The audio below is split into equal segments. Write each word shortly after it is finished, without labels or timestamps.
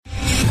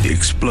The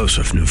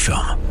explosive new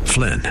film,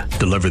 Flynn,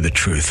 deliver the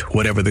truth,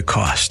 whatever the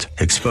cost,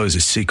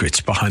 exposes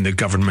secrets behind the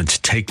government's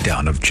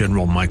takedown of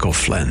General Michael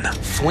Flynn.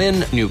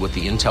 Flynn knew what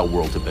the intel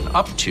world had been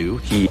up to.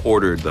 He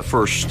ordered the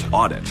first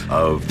audit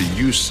of the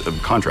use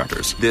of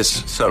contractors.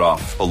 This set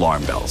off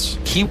alarm bells.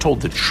 He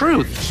told the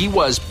truth. He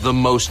was the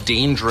most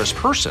dangerous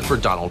person for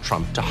Donald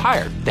Trump to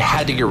hire. They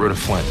had to get rid of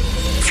Flynn.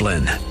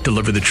 Flynn,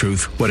 deliver the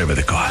truth, whatever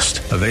the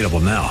cost. Available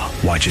now.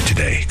 Watch it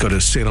today. Go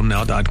to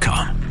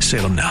salemnow.com.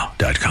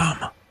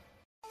 salemnow.com.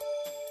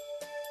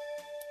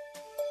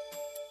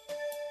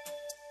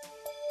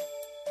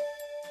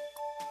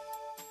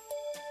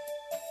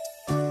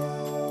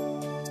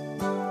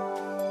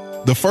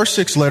 The first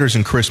 6 letters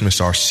in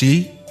Christmas are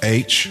C,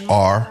 H,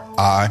 R,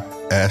 I,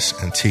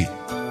 S, and T.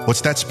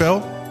 What's that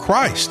spell?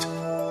 Christ,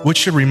 which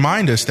should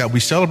remind us that we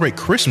celebrate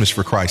Christmas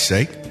for Christ's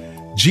sake.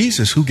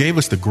 Jesus, who gave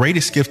us the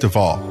greatest gift of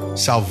all,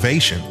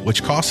 salvation,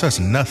 which costs us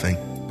nothing,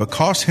 but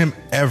costs him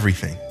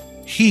everything.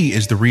 He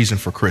is the reason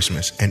for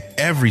Christmas and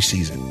every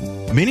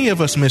season. Many of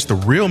us miss the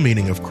real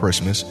meaning of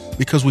Christmas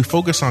because we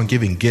focus on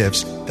giving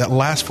gifts that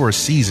last for a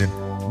season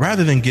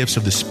rather than gifts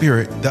of the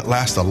Spirit that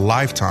last a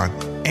lifetime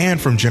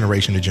and from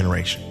generation to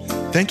generation.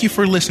 Thank you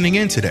for listening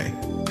in today.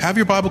 Have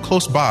your Bible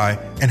close by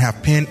and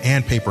have pen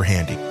and paper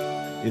handy.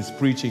 It's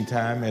preaching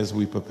time as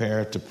we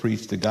prepare to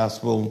preach the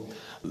gospel.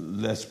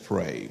 Let's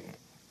pray.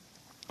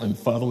 And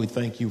Father, we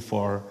thank you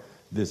for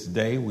this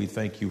day. We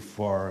thank you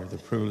for the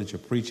privilege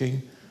of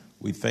preaching.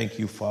 We thank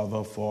you,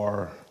 Father,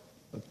 for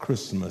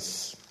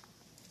Christmas.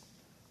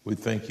 We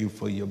thank you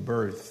for your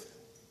birth.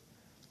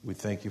 We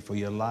thank you for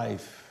your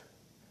life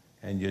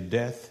and your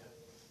death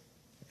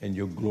and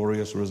your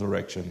glorious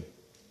resurrection.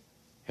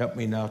 Help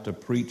me now to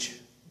preach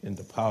in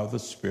the power of the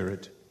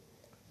Spirit.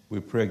 We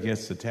pray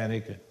against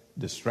satanic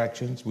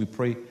distractions. We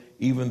pray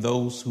even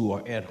those who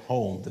are at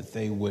home that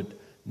they would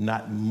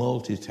not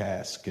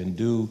multitask and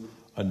do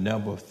a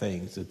number of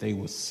things, that they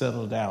would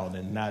settle down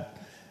and not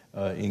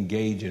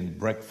engage in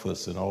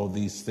breakfast and all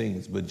these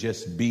things, but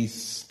just be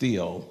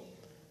still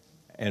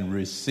and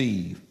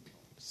receive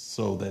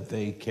so that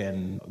they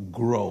can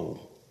grow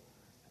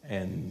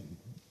and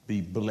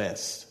be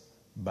blessed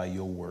by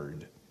your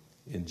word.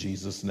 In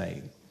Jesus'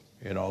 name.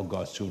 And all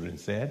God's children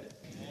said,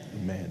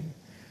 Amen.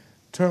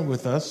 Turn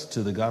with us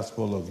to the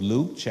Gospel of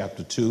Luke,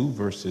 chapter 2,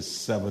 verses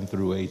 7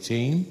 through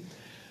 18.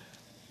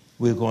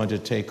 We're going to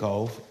take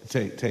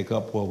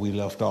up where we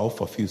left off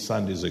a few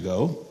Sundays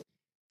ago.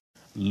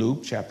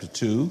 Luke, chapter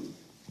 2,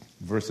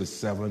 verses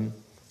 7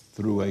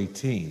 through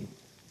 18.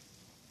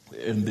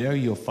 And there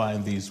you'll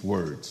find these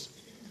words.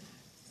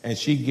 And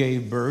she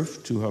gave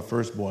birth to her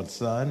firstborn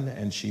son,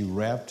 and she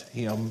wrapped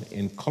him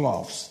in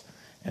cloths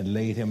and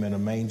laid him in a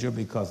manger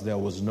because there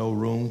was no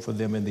room for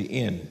them in the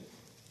inn.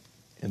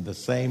 In the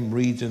same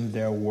region,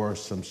 there were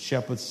some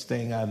shepherds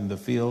staying out in the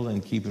field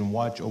and keeping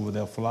watch over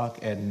their flock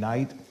at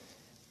night.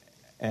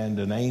 And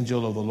an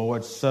angel of the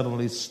Lord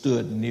suddenly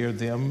stood near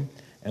them,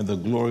 and the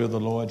glory of the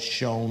Lord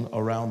shone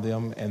around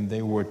them, and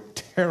they were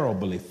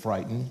terribly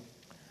frightened.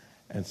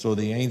 And so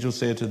the angel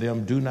said to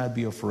them, "Do not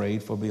be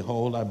afraid, for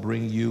behold, I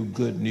bring you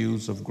good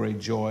news of great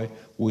joy,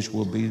 which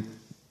will be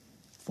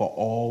for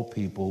all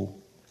people.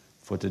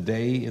 For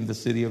today in the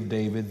city of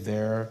David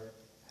there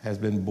has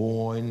been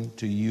born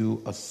to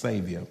you a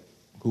Savior,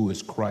 who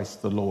is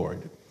Christ the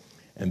Lord.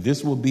 And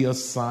this will be a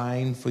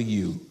sign for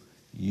you.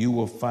 You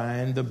will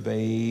find the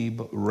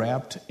babe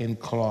wrapped in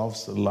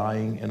cloths,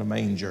 lying in a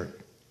manger."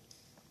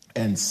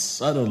 And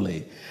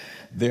suddenly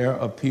there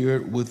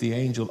appeared with the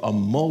angel a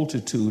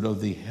multitude of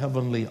the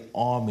heavenly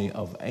army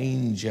of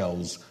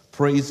angels,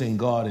 praising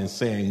God and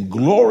saying,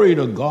 "Glory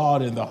to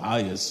God in the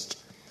highest,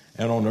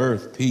 and on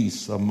earth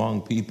peace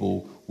among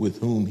people with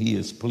whom he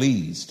is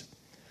pleased."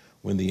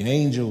 When the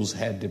angels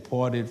had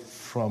departed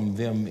from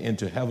them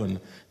into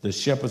heaven, the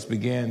shepherds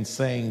began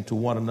saying to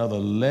one another,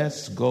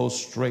 "Let's go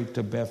straight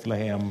to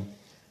Bethlehem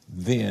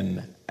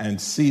then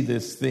and see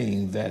this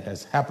thing that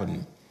has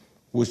happened,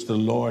 which the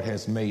Lord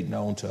has made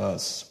known to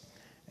us."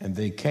 And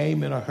they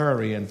came in a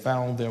hurry and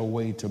found their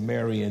way to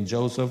Mary and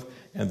Joseph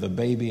and the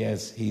baby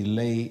as he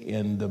lay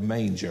in the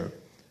manger.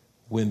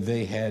 When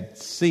they had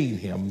seen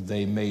him,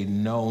 they made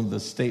known the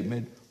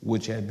statement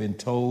which had been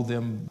told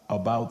them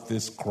about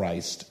this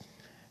Christ.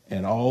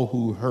 And all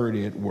who heard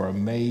it were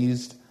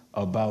amazed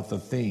about the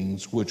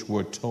things which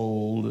were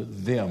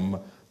told them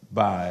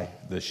by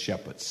the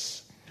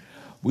shepherds.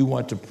 We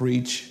want to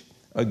preach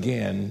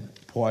again,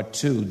 part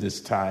 2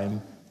 this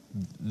time,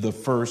 the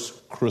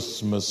first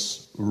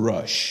Christmas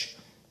rush,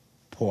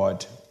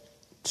 part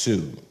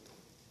 2.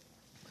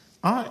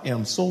 I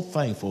am so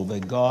thankful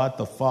that God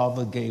the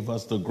Father gave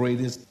us the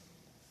greatest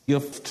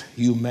gift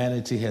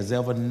humanity has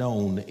ever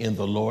known in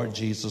the Lord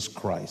Jesus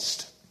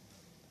Christ.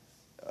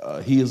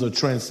 He is a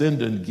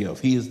transcendent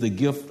gift. He is the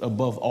gift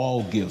above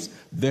all gifts.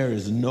 There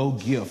is no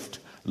gift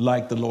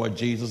like the Lord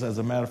Jesus. As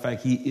a matter of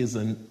fact, he is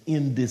an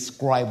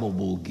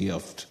indescribable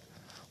gift,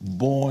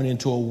 born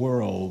into a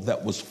world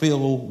that was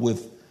filled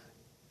with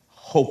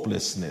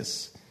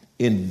hopelessness,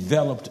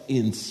 enveloped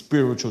in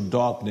spiritual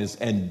darkness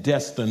and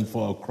destined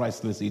for a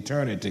Christless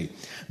eternity.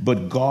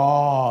 But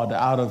God,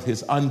 out of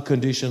his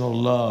unconditional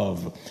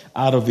love,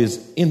 out of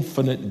his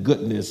infinite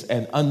goodness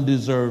and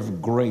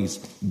undeserved grace,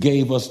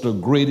 gave us the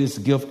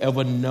greatest gift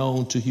ever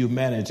known to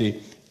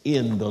humanity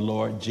in the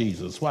Lord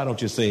Jesus. Why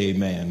don't you say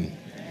amen?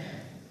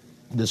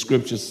 The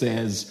scripture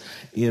says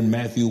in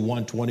Matthew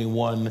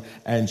 1:21,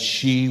 and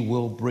she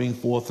will bring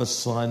forth a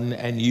son,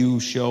 and you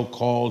shall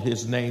call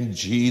his name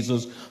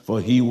Jesus, for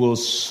he will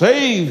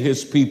save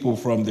his people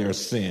from their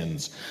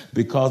sins.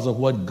 Because of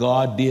what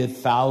God did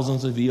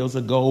thousands of years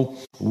ago,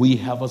 we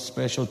have a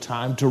special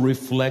time to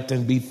reflect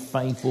and be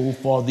thankful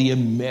for the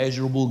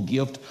immeasurable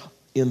gift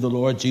in the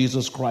Lord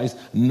Jesus Christ,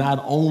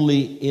 not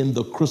only in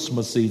the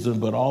Christmas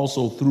season, but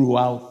also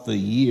throughout the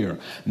year.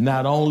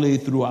 Not only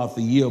throughout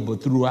the year,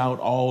 but throughout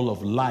all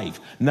of life.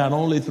 Not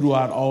only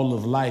throughout all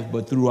of life,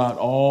 but throughout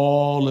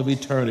all of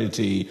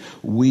eternity,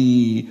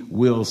 we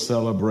will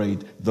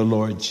celebrate the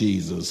Lord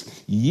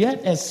Jesus.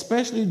 Yet,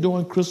 especially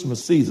during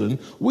Christmas season,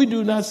 we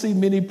do not see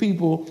many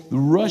people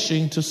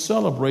rushing to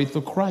celebrate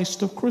the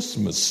Christ of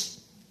Christmas.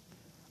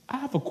 I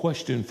have a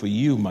question for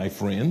you, my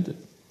friend.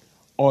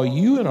 Are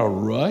you in a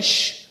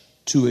rush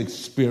to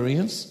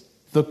experience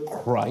the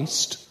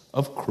Christ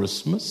of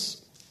Christmas?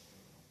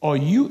 Are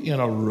you in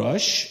a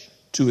rush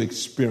to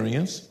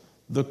experience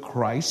the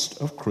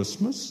Christ of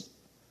Christmas?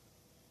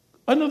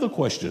 Another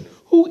question.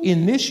 Who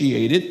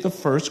initiated the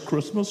first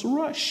Christmas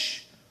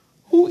rush?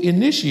 Who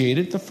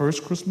initiated the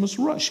first Christmas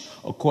rush?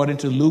 According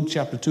to Luke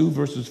chapter 2,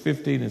 verses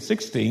 15 and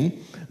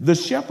 16, the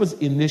shepherds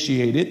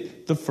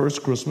initiated the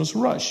first Christmas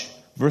rush.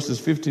 Verses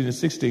 15 and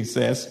 16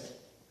 says,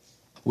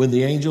 when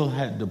the angel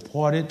had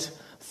departed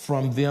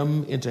from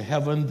them into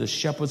heaven, the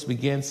shepherds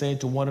began saying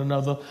to one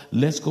another,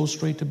 let's go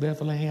straight to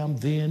Bethlehem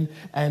then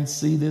and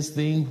see this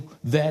thing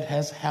that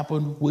has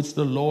happened, which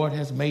the Lord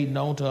has made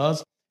known to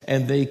us.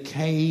 And they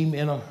came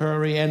in a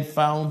hurry and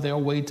found their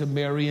way to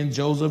Mary and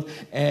Joseph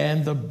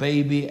and the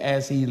baby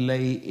as he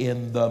lay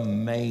in the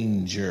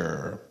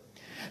manger.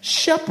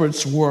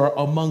 Shepherds were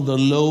among the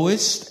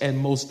lowest and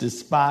most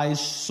despised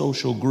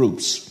social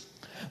groups.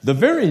 The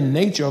very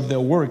nature of their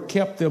work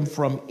kept them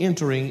from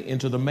entering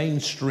into the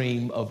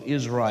mainstream of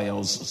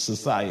Israel's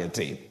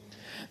society.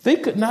 They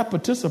could not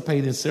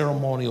participate in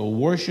ceremonial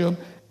worship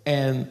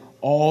and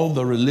all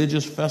the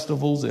religious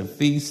festivals and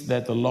feasts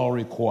that the law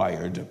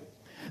required.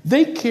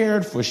 They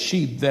cared for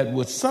sheep that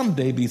would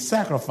someday be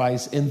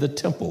sacrificed in the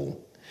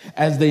temple.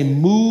 As they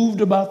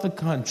moved about the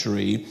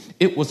country,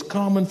 it was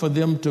common for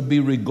them to be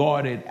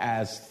regarded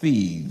as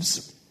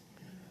thieves.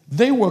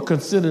 They were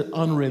considered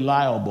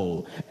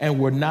unreliable and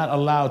were not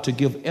allowed to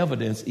give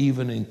evidence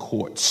even in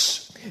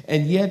courts.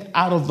 And yet,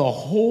 out of the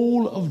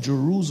whole of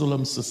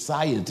Jerusalem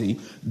society,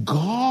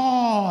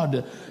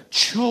 God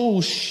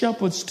chose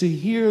shepherds to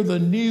hear the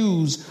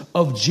news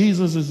of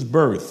Jesus'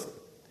 birth.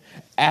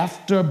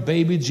 After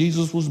baby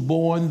Jesus was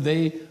born,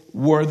 they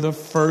were the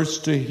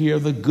first to hear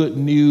the good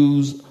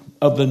news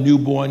of the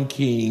newborn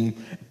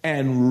king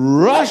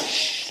and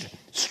rushed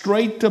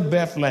straight to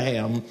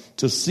Bethlehem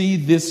to see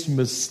this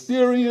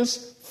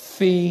mysterious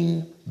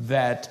thing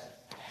that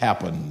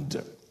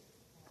happened.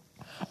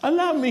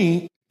 Allow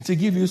me to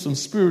give you some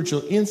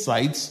spiritual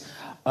insights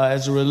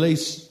as it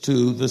relates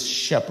to the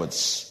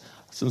shepherds.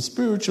 Some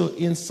spiritual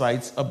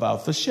insights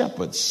about the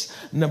shepherds.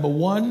 Number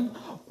one,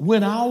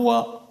 when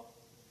our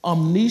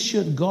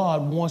omniscient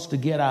God wants to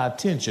get our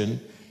attention,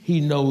 he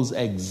knows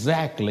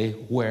exactly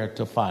where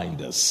to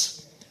find us.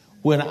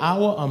 When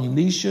our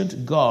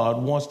omniscient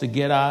God wants to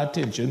get our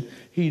attention,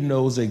 he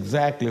knows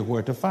exactly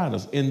where to find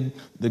us. In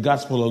the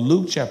Gospel of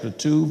Luke, chapter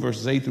 2,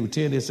 verses 8 through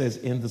 10, it says,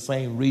 in the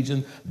same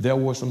region, there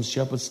were some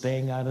shepherds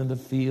staying out in the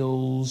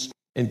fields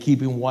and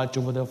keeping watch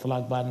over their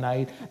flock by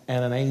night.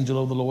 And an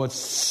angel of the Lord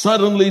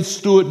suddenly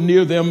stood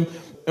near them,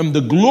 and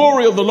the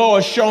glory of the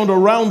Lord shone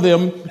around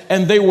them,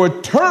 and they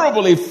were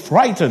terribly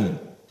frightened.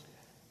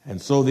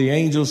 And so the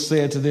angel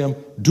said to them,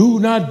 do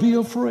not be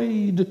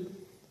afraid,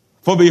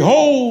 for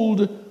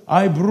behold,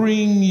 I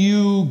bring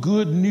you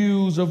good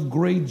news of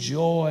great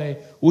joy,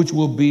 which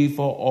will be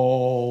for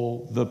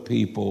all the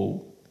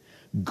people.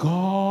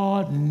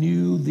 God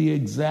knew the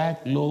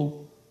exact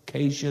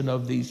location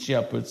of these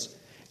shepherds,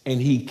 and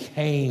he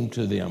came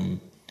to them.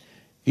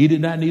 He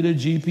did not need a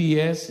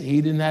GPS.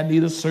 He did not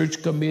need a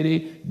search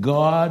committee.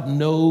 God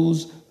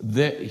knows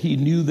that he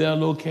knew their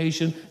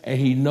location, and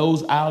he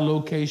knows our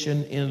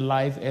location in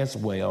life as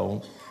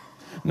well.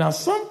 Now,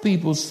 some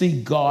people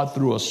seek God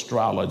through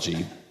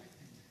astrology.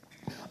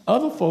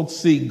 Other folks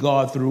seek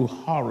God through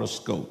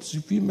horoscopes.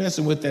 If you're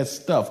messing with that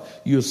stuff,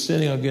 you're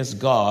sinning against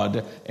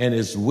God, and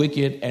it's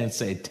wicked and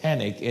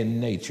satanic in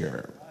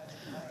nature.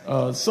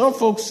 Some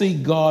folks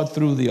seek God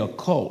through the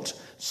occult.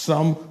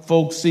 Some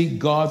folks seek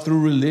God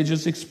through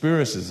religious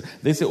experiences.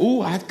 They say,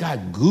 oh, I've got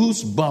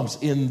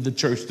goosebumps in the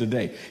church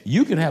today.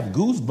 You can have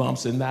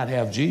goosebumps and not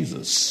have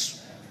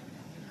Jesus.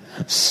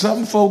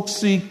 Some folks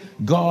seek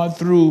God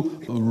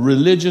through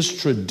religious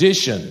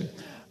tradition.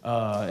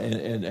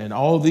 and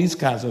all these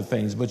kinds of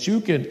things. But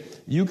you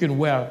can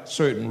wear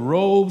certain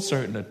robes,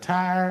 certain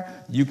attire.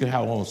 You can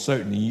have on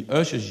certain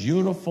usher's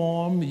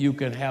uniform. You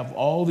can have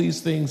all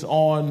these things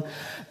on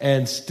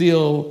and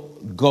still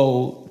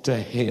go to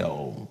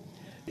hell.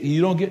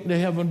 You don't get into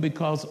heaven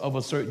because of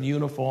a certain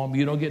uniform.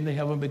 You don't get into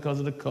heaven because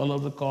of the color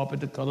of the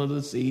carpet, the color of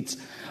the seats.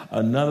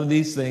 None of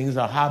these things,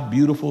 or how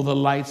beautiful the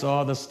lights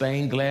are, the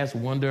stained glass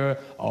window,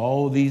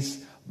 all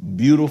these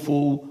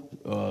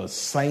beautiful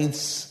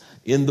saints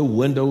in the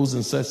windows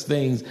and such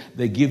things.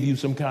 They give you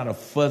some kind of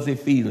fuzzy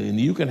feeling.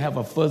 You can have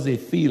a fuzzy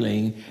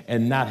feeling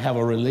and not have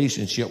a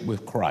relationship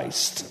with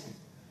Christ.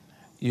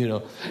 You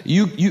know,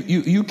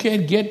 you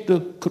can't get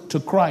to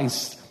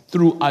Christ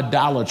through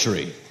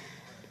idolatry.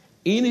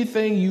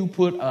 Anything you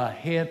put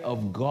ahead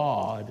of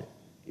God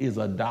is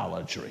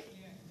idolatry.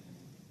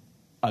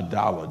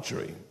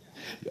 Idolatry.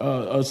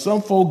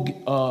 Some folk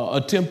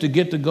attempt to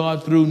get to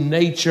God through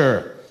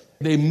nature.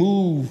 They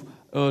move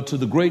to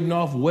the great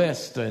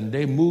Northwest, and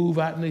they move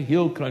out in the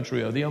hill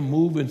country, or they'll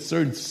move in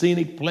certain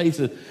scenic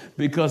places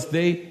because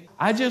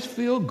I just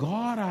feel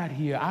God out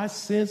here. I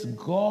sense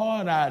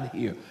God out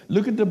here.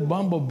 Look at the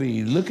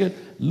bumblebee. Look at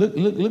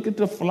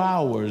the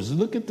flowers.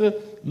 Look at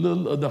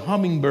the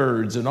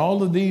hummingbirds and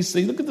all of these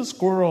things. Look at the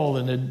squirrel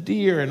and the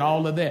deer and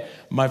all of that.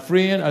 My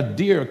friend, a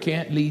deer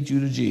can't lead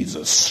you to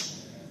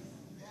Jesus.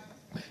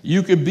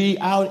 You could be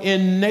out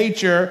in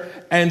nature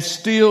and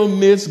still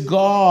miss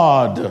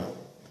God.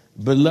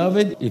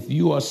 Beloved, if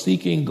you are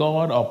seeking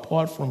God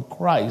apart from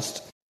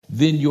Christ,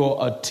 then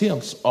your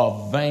attempts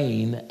are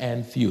vain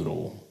and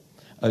futile.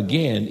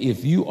 Again,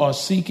 if you are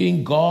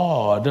seeking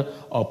God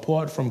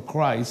apart from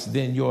Christ,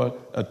 then your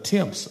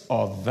attempts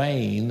are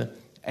vain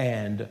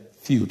and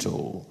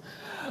futile.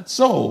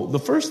 So the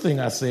first thing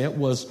I said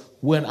was,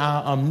 when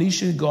our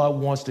omniscient God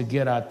wants to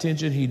get our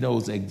attention, he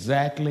knows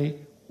exactly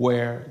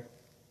where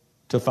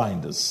to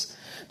find us.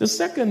 The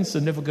second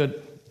significant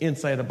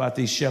insight about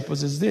these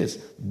shepherds is this: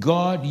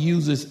 God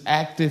uses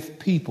active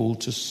people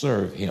to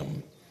serve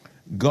him.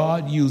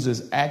 God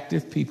uses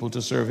active people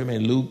to serve him.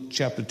 In Luke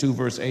chapter 2,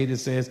 verse 8, it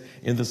says,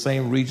 in the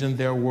same region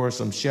there were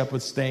some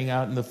shepherds staying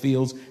out in the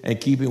fields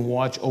and keeping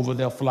watch over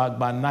their flock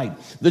by night.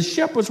 The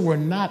shepherds were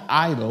not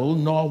idle,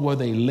 nor were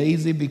they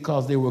lazy,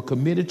 because they were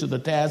committed to the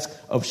task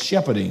of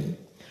shepherding.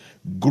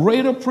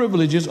 Greater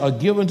privileges are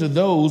given to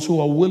those who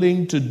are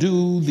willing to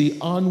do the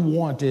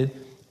unwanted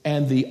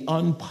and the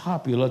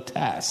unpopular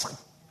task.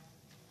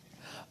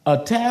 A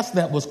task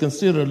that was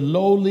considered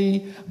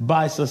lowly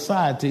by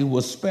society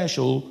was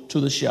special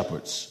to the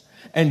shepherds,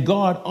 and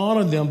God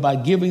honored them by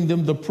giving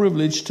them the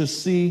privilege to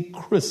see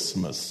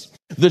Christmas.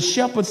 The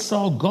shepherds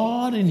saw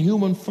God in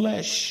human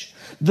flesh.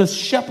 The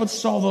shepherds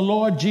saw the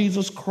Lord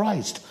Jesus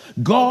Christ.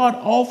 God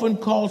often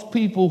calls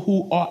people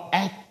who are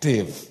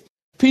active.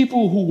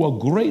 People who were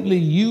greatly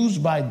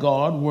used by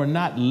God were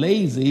not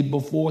lazy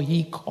before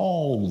he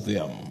called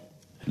them.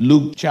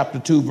 Luke chapter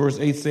 2, verse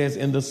 8 says,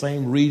 in the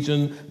same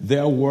region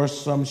there were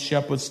some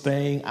shepherds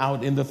staying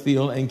out in the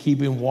field and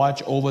keeping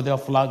watch over their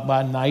flock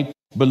by night.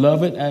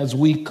 Beloved, as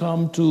we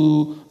come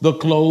to the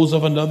close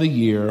of another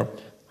year,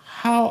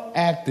 how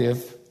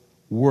active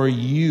were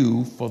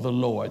you for the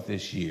Lord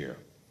this year?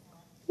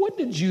 What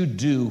did you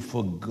do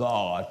for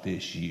God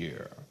this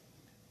year?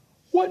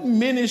 What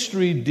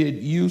ministry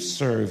did you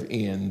serve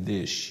in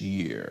this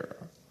year?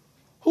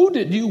 Who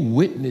did you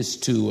witness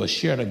to or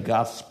share the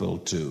gospel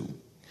to?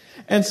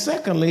 And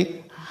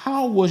secondly,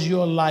 how was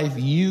your life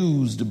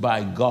used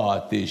by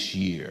God this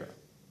year?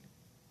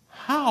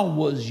 How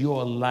was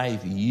your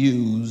life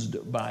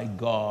used by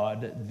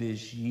God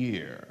this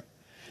year?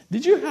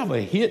 Did you have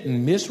a hit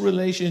and miss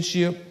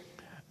relationship?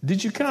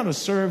 Did you kind of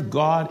serve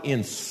God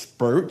in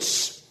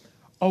spurts?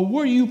 Or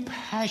were you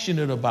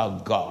passionate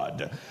about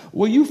God?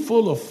 Were you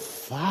full of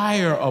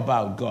fire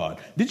about God?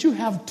 Did you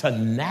have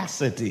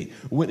tenacity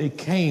when it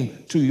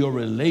came to your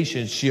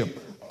relationship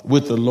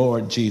with the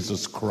Lord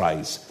Jesus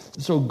Christ?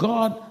 So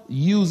God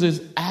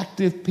uses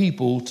active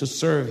people to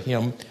serve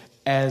him,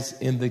 as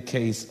in the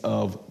case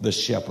of the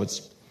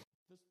shepherds.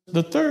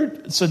 The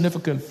third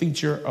significant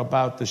feature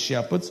about the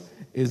shepherds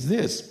is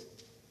this,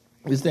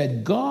 is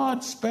that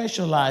God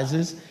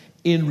specializes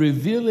in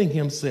revealing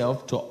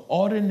himself to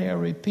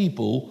ordinary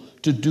people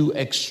to do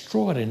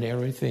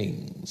extraordinary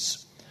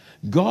things.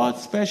 God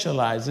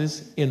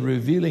specializes in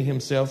revealing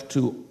himself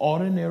to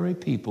ordinary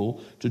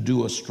people to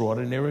do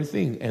extraordinary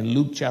things. And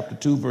Luke chapter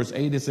 2, verse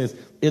 8, it says,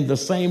 in the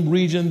same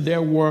region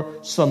there were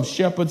some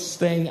shepherds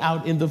staying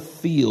out in the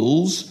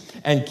fields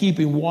and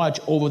keeping watch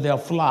over their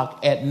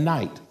flock at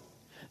night.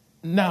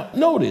 Now,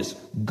 notice,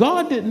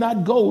 God did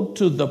not go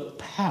to the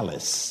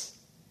palace,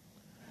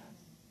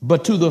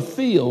 but to the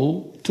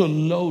field, to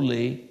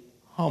lowly,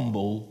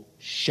 humble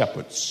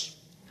shepherds.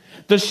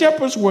 The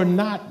shepherds were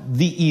not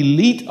the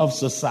elite of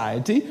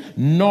society,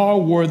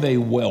 nor were they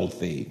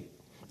wealthy.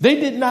 They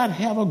did not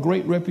have a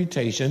great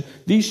reputation.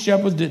 These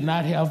shepherds did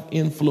not have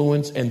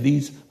influence, and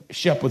these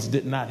shepherds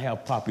did not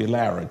have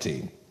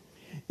popularity.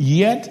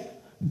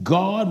 Yet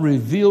God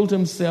revealed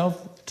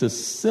himself to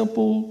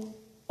simple,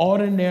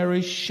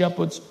 ordinary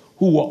shepherds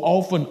who are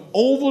often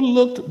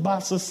overlooked by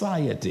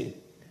society.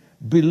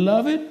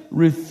 Beloved,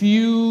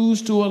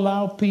 refuse to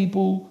allow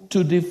people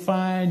to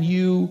define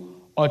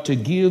you or to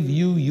give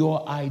you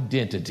your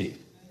identity.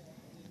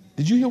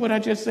 Did you hear what I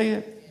just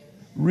said?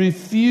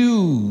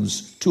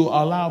 Refuse to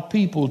allow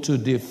people to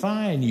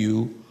define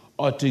you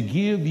or to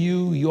give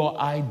you your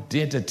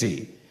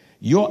identity.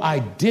 Your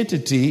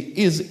identity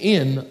is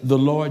in the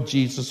Lord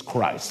Jesus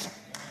Christ.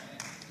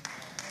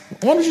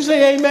 Why don't you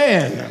say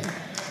amen?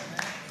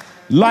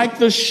 Like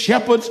the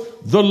shepherds,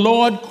 the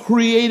Lord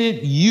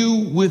created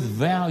you with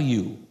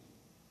value.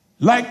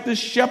 Like the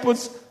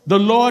shepherds, the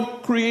Lord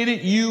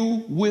created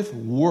you with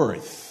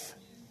worth.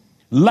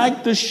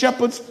 Like the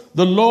shepherds,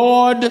 the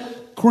Lord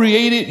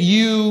created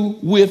you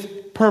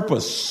with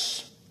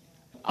purpose.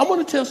 I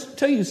want to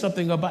tell you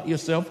something about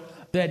yourself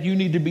that you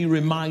need to be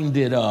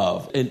reminded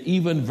of, and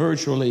even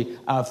virtually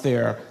out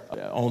there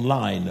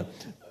online.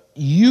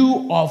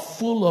 You are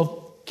full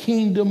of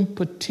kingdom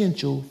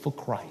potential for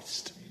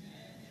Christ.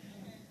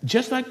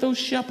 Just like those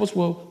shepherds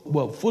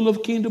were full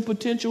of kingdom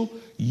potential,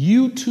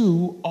 you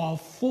too are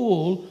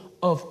full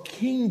of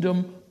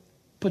kingdom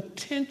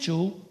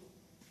potential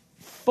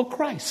for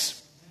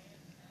Christ.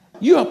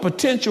 You have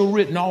potential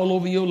written all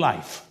over your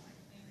life.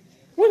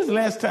 When is the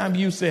last time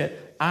you said,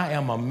 I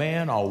am a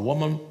man or a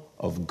woman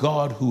of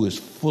God who is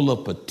full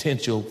of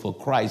potential for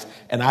Christ,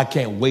 and I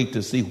can't wait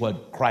to see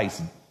what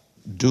Christ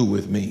do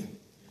with me?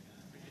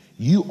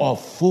 You are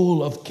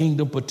full of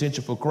kingdom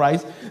potential for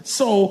Christ.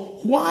 So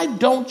why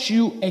don't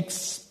you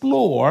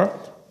explore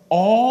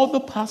all the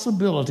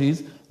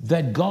possibilities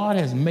that God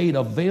has made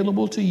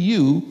available to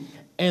you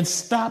and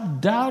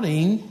stop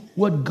doubting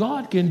what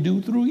God can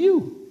do through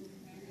you?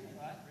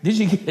 Did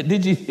you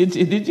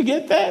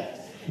get that?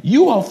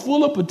 You are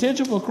full of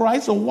potential for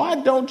Christ, so why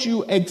don't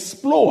you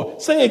explore?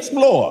 Say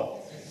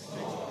explore.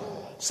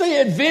 Say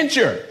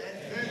adventure.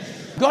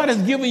 God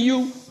has given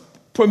you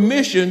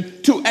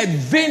permission to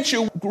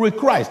adventure with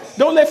Christ.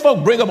 Don't let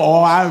folks bring up,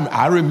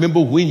 I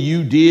remember when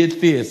you did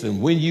this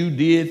and when you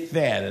did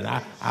that.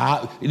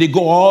 And they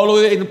go all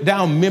the way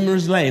down memory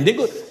lane.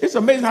 It's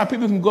amazing how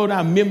people can go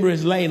down memory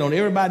lane on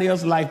everybody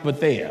else's life but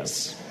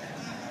theirs.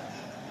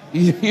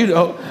 You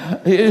know,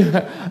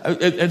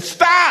 and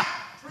stop.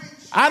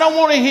 I don't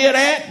want to hear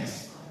that.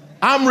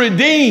 I'm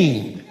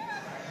redeemed.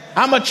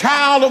 I'm a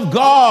child of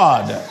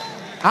God.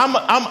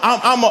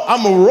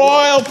 I'm a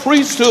royal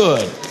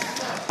priesthood.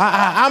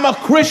 I'm a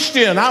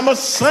Christian. I'm a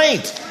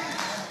saint.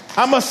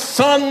 I'm a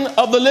son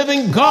of the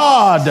living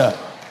God.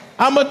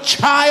 I'm a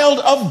child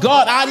of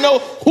God. I know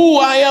who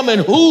I am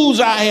and whose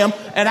I am,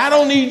 and I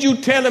don't need you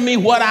telling me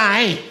what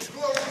I ain't.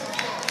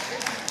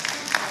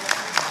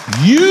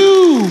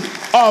 You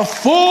are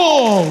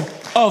full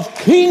of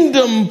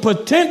kingdom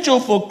potential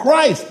for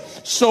Christ.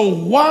 So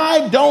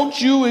why don't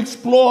you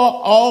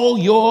explore all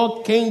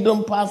your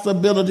kingdom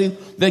possibilities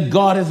that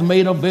God has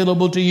made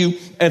available to you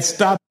and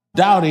stop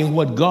doubting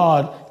what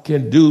God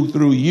can do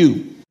through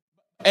you?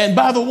 And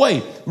by the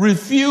way,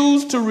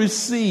 refuse to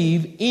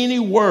receive any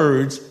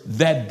words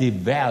that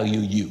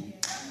devalue you.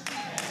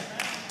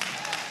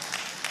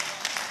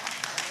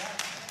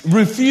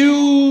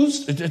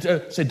 Refuse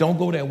to say, don't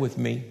go there with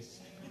me.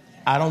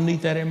 I don't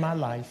need that in my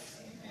life.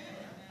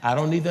 I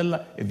don't need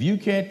that. If you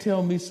can't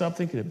tell me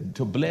something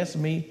to bless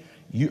me,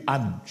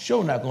 I'm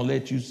sure not going to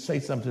let you say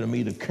something to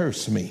me to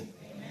curse me.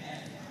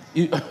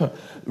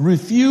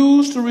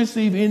 Refuse to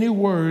receive any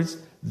words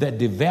that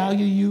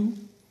devalue you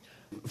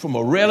from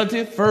a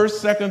relative,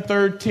 first, second,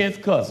 third,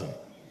 10th cousin,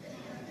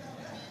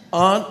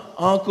 aunt,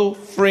 uncle,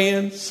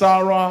 friend,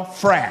 sorrow,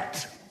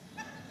 frat,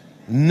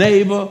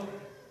 neighbor,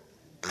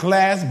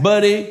 class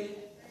buddy,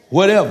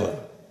 whatever.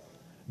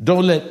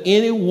 Don't let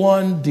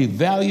anyone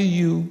devalue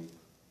you.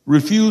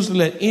 Refuse to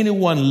let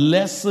anyone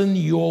lessen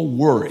your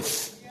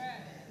worth.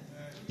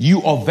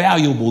 You are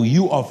valuable.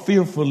 You are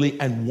fearfully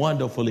and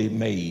wonderfully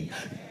made.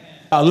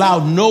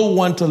 Allow no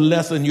one to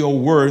lessen your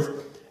worth,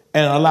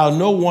 and allow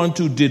no one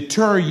to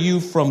deter you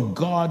from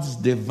God's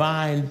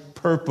divine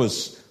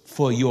purpose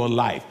for your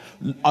life.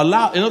 In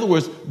other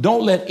words,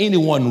 don't let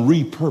anyone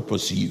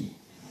repurpose you.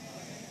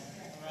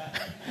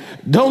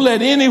 Don't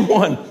let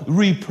anyone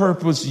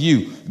repurpose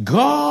you.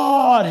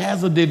 God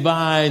has a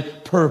divine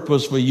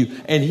purpose for you,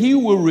 and he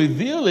will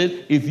reveal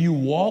it if you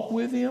walk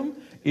with him,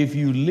 if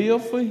you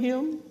live for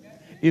him,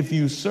 if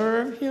you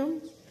serve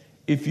him,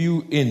 if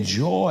you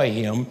enjoy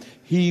him.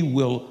 He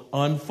will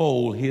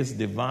unfold his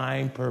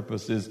divine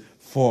purposes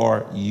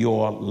for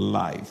your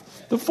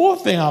life. The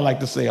fourth thing I like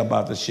to say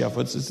about the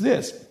shepherds is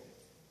this.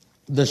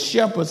 The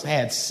shepherds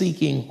had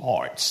seeking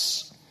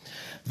hearts.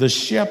 The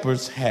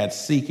shepherds had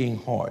seeking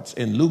hearts.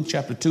 In Luke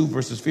chapter 2,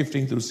 verses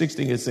 15 through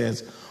 16, it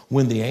says,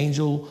 when the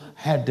angel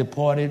had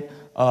departed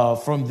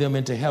from them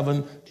into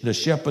heaven, the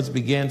shepherds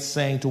began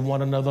saying to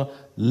one another,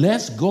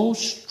 let's go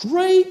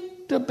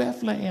straight to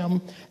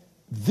Bethlehem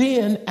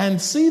then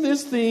and see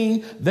this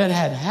thing that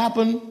had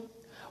happened,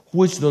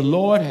 which the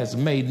Lord has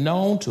made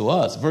known to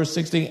us. Verse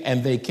 16,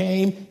 and they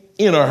came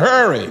in a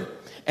hurry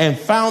and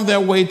found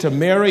their way to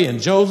Mary and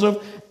Joseph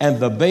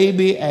and the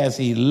baby as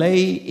he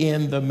lay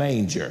in the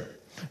manger.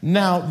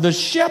 Now, the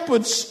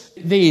shepherds,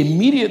 they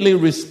immediately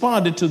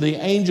responded to the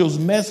angel's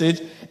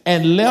message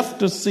and left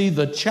to see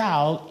the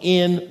child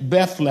in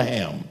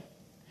Bethlehem.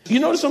 You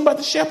notice something about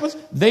the shepherds?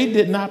 They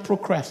did not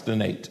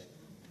procrastinate.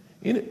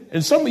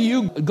 And some of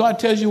you, God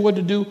tells you what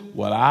to do.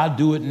 Well, I'll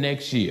do it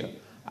next year.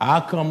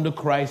 I'll come to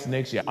Christ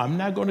next year. I'm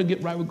not going to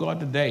get right with God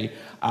today.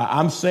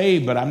 I'm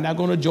saved, but I'm not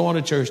going to join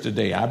a church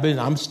today.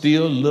 I'm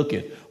still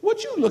looking.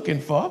 What you looking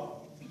for?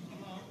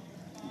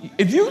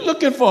 If you're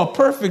looking for a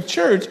perfect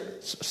church,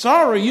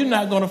 sorry, you're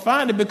not going to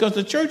find it, because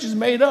the church is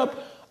made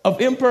up of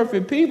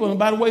imperfect people. And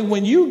by the way,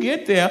 when you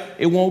get there,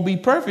 it won't be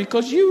perfect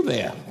because you're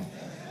there.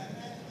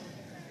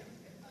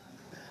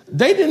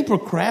 They didn't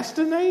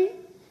procrastinate.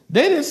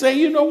 They didn't say,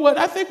 you know what,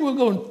 I think we'll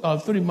go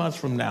 3 months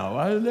from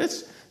now.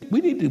 We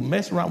need to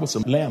mess around with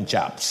some lamb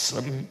chops.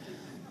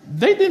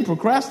 They didn't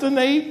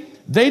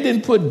procrastinate. They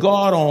didn't put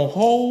God on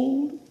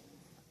hold.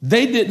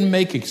 They didn't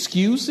make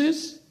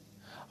excuses.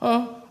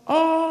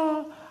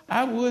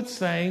 I would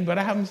sing, but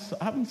I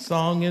haven't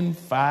sung in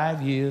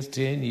 5 years,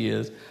 10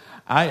 years.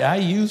 I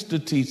used to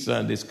teach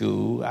Sunday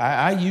school.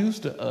 I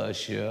used to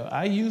usher.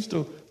 I used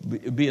to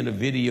be in the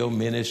video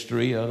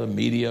ministry or the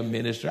media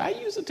ministry. I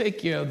used to take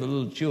care of the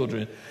little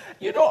children.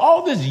 You know,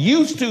 all this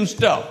used to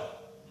stuff.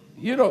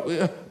 You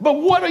know, but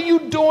what are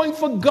you doing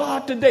for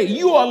God today?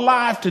 You are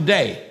alive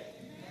today.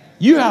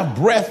 You have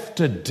breath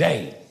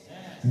today.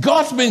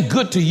 God's been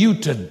good to you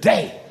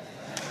today.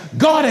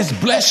 God has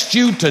blessed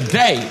you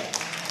today.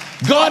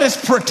 God has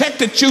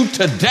protected you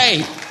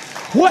today.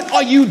 What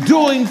are you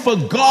doing for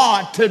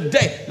God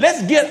today?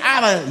 Let's get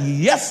out of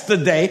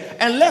yesterday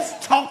and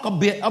let's talk a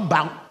bit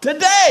about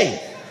today.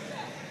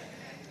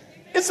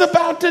 It's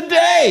about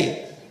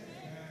today.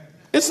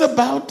 It's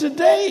about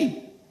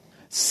today.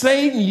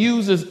 Satan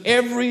uses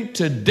every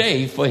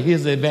today for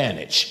his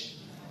advantage.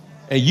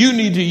 And you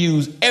need to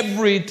use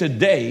every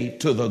today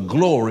to the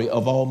glory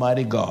of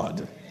Almighty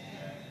God.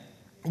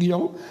 You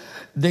know,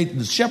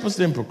 the shepherds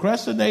didn't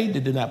procrastinate. They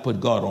did not put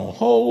God on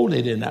hold.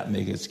 They did not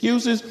make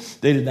excuses.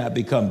 They did not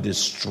become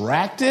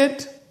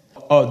distracted.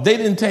 They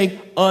didn't take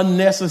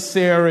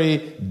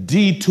unnecessary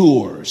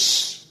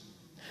detours.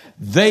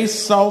 They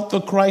sought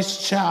the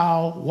Christ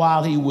child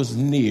while he was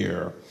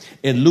near.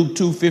 In Luke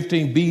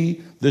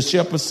 2:15b, the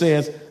shepherd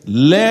says,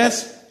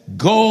 let's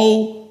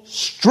go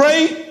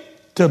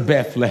straight to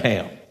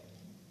Bethlehem.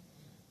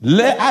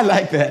 I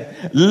like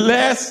that.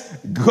 Let's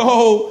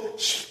go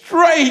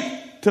straight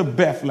to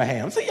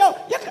Bethlehem. See,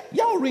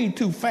 y'all read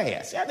too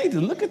fast. Y'all need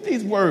to look at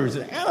these words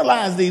and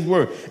analyze these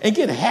words and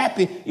get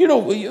happy. You know,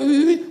 when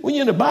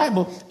you're in the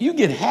Bible, you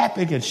get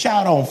happy and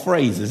shout on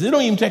phrases. It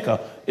don't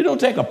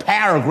take a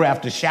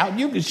paragraph to shout.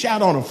 You can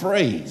shout on a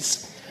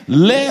phrase.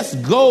 Let's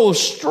go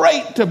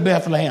straight to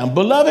Bethlehem.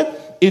 Beloved,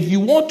 if you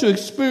want to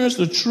experience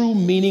the true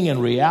meaning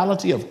and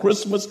reality of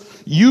Christmas,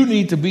 you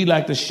need to be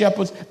like the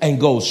shepherds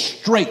and go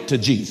straight to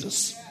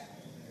Jesus.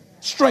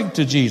 Straight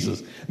to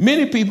Jesus.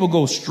 Many people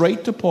go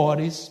straight to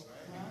parties.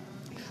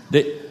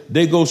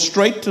 They go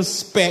straight to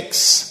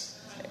Specs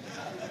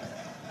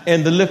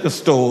and the liquor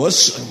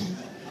stores.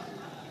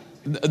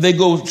 They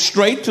go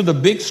straight to the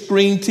big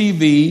screen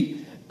TV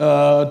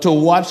to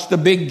watch the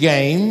big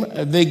game.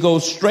 They go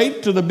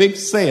straight to the big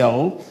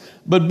sale.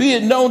 But be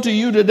it known to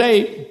you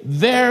today,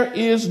 there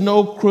is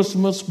no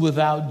Christmas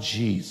without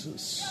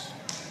Jesus.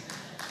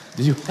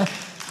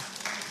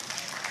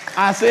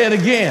 I say it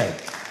again.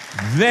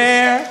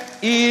 There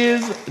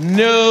is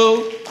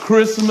no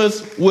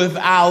Christmas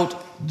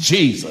without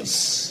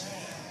Jesus.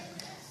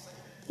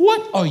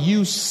 What are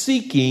you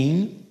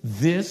seeking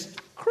this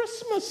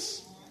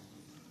Christmas?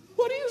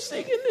 What are you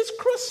seeking this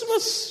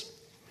Christmas?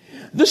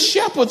 The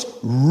shepherds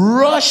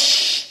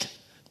rushed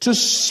to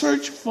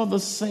search for the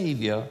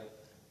Savior,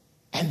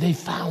 and they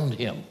found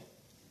him.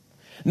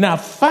 Now,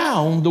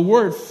 found, the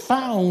word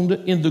found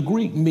in the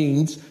Greek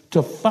means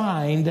to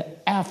find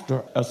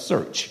after a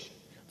search.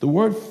 The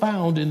word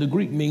found in the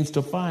Greek means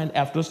to find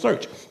after a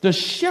search. The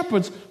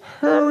shepherds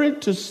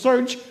hurried to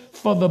search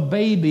for the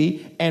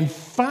baby and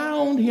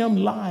found him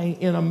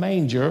lying in a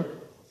manger,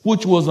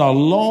 which was a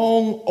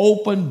long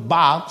open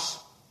box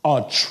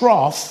or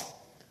trough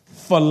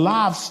for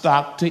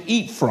livestock to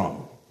eat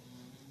from.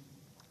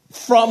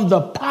 From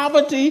the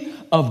poverty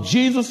of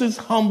Jesus'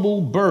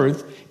 humble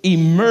birth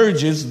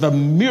emerges the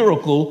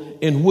miracle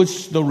in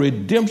which the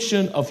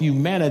redemption of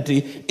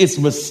humanity is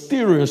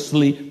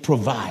mysteriously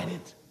provided.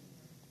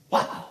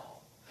 Wow.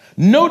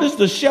 Notice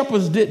the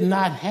shepherds did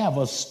not have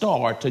a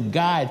star to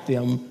guide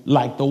them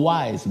like the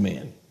wise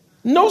men.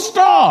 No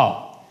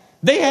star.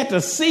 They had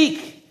to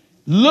seek,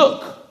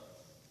 look,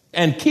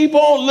 and keep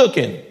on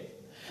looking.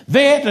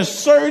 They had to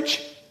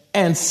search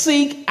and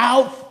seek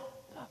out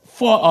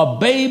for a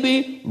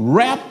baby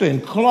wrapped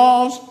in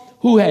cloths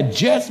who had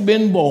just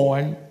been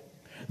born.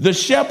 The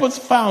shepherds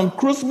found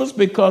Christmas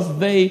because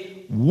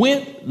they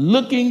went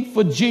looking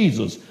for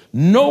Jesus.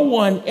 No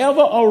one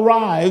ever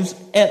arrives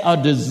at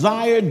a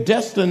desired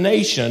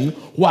destination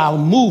while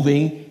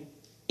moving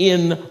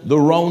in the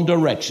wrong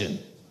direction.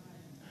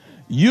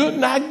 You're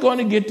not going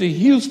to get to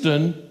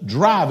Houston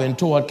driving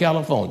toward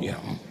California.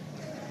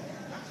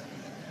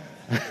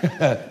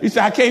 He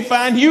said, I can't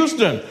find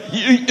Houston.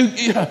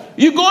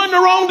 You're going the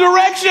wrong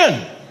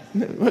direction.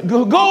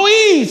 Go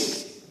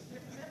east.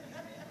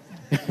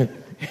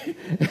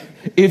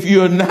 If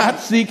you're not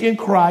seeking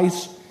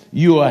Christ,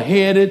 you are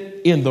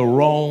headed in the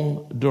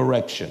wrong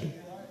direction.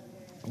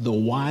 The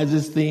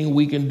wisest thing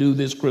we can do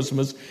this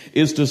Christmas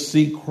is to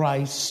seek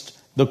Christ,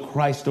 the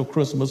Christ of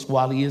Christmas,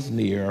 while he is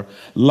near.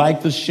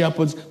 Like the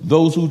shepherds,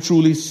 those who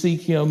truly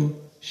seek him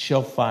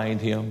shall find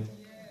him.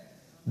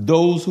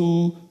 Those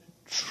who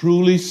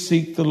truly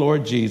seek the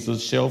Lord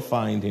Jesus shall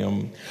find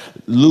him.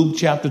 Luke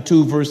chapter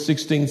 2, verse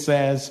 16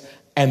 says,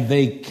 and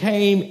they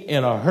came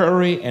in a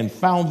hurry and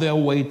found their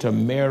way to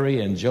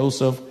Mary and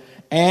Joseph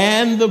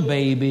and the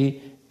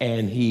baby,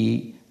 and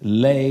he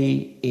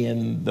lay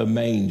in the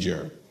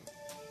manger.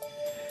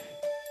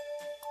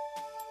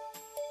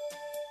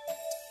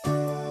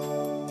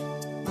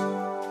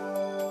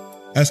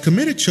 As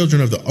committed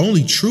children of the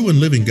only true and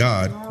living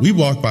God, we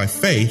walk by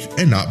faith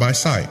and not by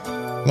sight.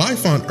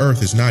 Life on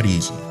earth is not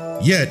easy.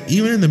 Yet,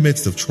 even in the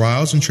midst of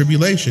trials and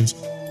tribulations,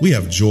 we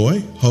have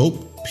joy,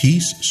 hope,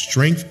 peace,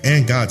 strength,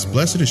 and God's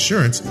blessed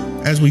assurance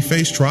as we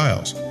face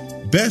trials.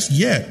 Best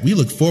yet, we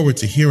look forward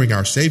to hearing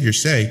our Savior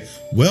say,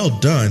 well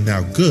done,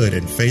 thou good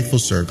and faithful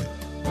servant,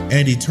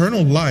 and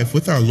eternal life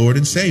with our Lord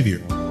and Savior.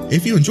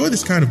 If you enjoy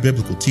this kind of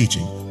biblical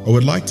teaching or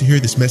would like to hear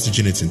this message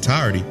in its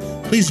entirety,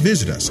 please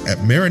visit us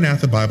at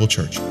Maranatha Bible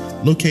Church,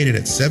 located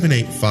at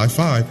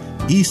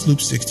 7855 East Loop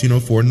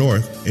 1604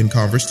 North in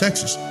Converse,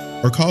 Texas,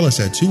 or call us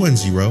at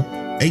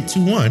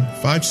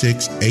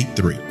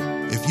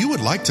 210-821-5683. If you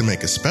would like to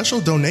make a special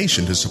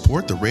donation to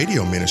support the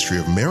radio ministry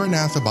of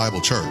Maranatha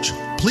Bible Church,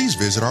 please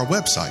visit our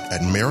website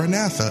at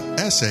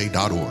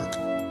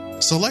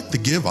maranathasa.org. Select the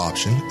Give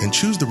option and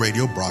choose the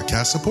Radio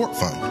Broadcast Support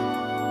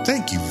Fund.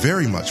 Thank you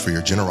very much for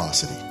your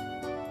generosity.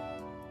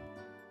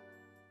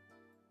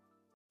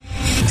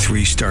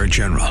 3-star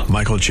General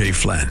Michael J.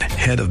 Flynn,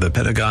 head of the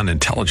Pentagon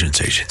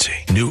Intelligence Agency,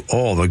 knew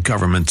all the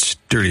government's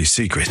dirty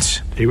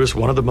secrets. He was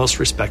one of the most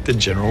respected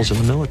generals in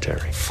the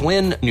military.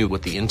 Flynn knew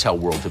what the intel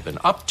world had been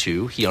up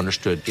to. He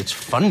understood its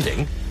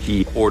funding.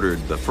 He ordered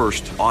the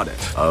first audit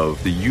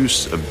of the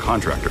use of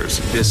contractors.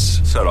 This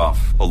set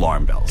off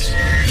alarm bells.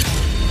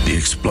 The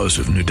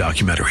explosive new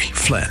documentary,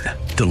 Flynn,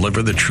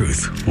 Deliver the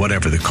Truth,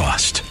 Whatever the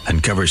Cost,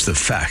 uncovers the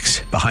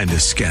facts behind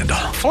this scandal.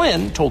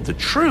 Flynn told the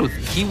truth.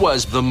 He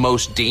was the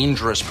most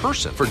dangerous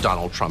person for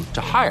Donald Trump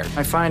to hire.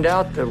 I find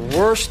out the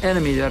worst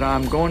enemy that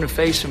I'm going to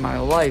face in my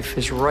life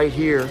is right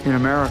here in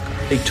America.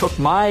 They took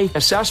my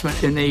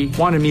assessment and they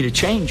wanted me to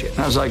change it. And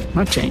I was like, I'm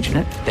not changing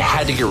it. They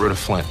had to get rid of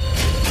Flynn.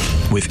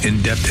 With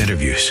in-depth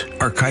interviews,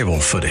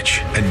 archival footage,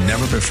 and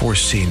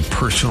never-before-seen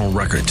personal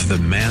records of the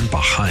man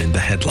behind the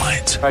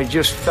headlines. I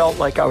just felt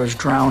like I was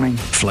drowning.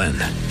 Flynn,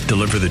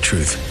 Deliver the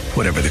Truth,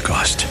 Whatever the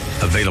Cost.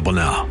 Available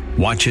now.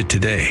 Watch it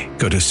today.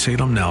 Go to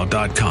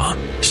salemnow.com.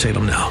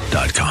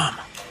 salemnow.com.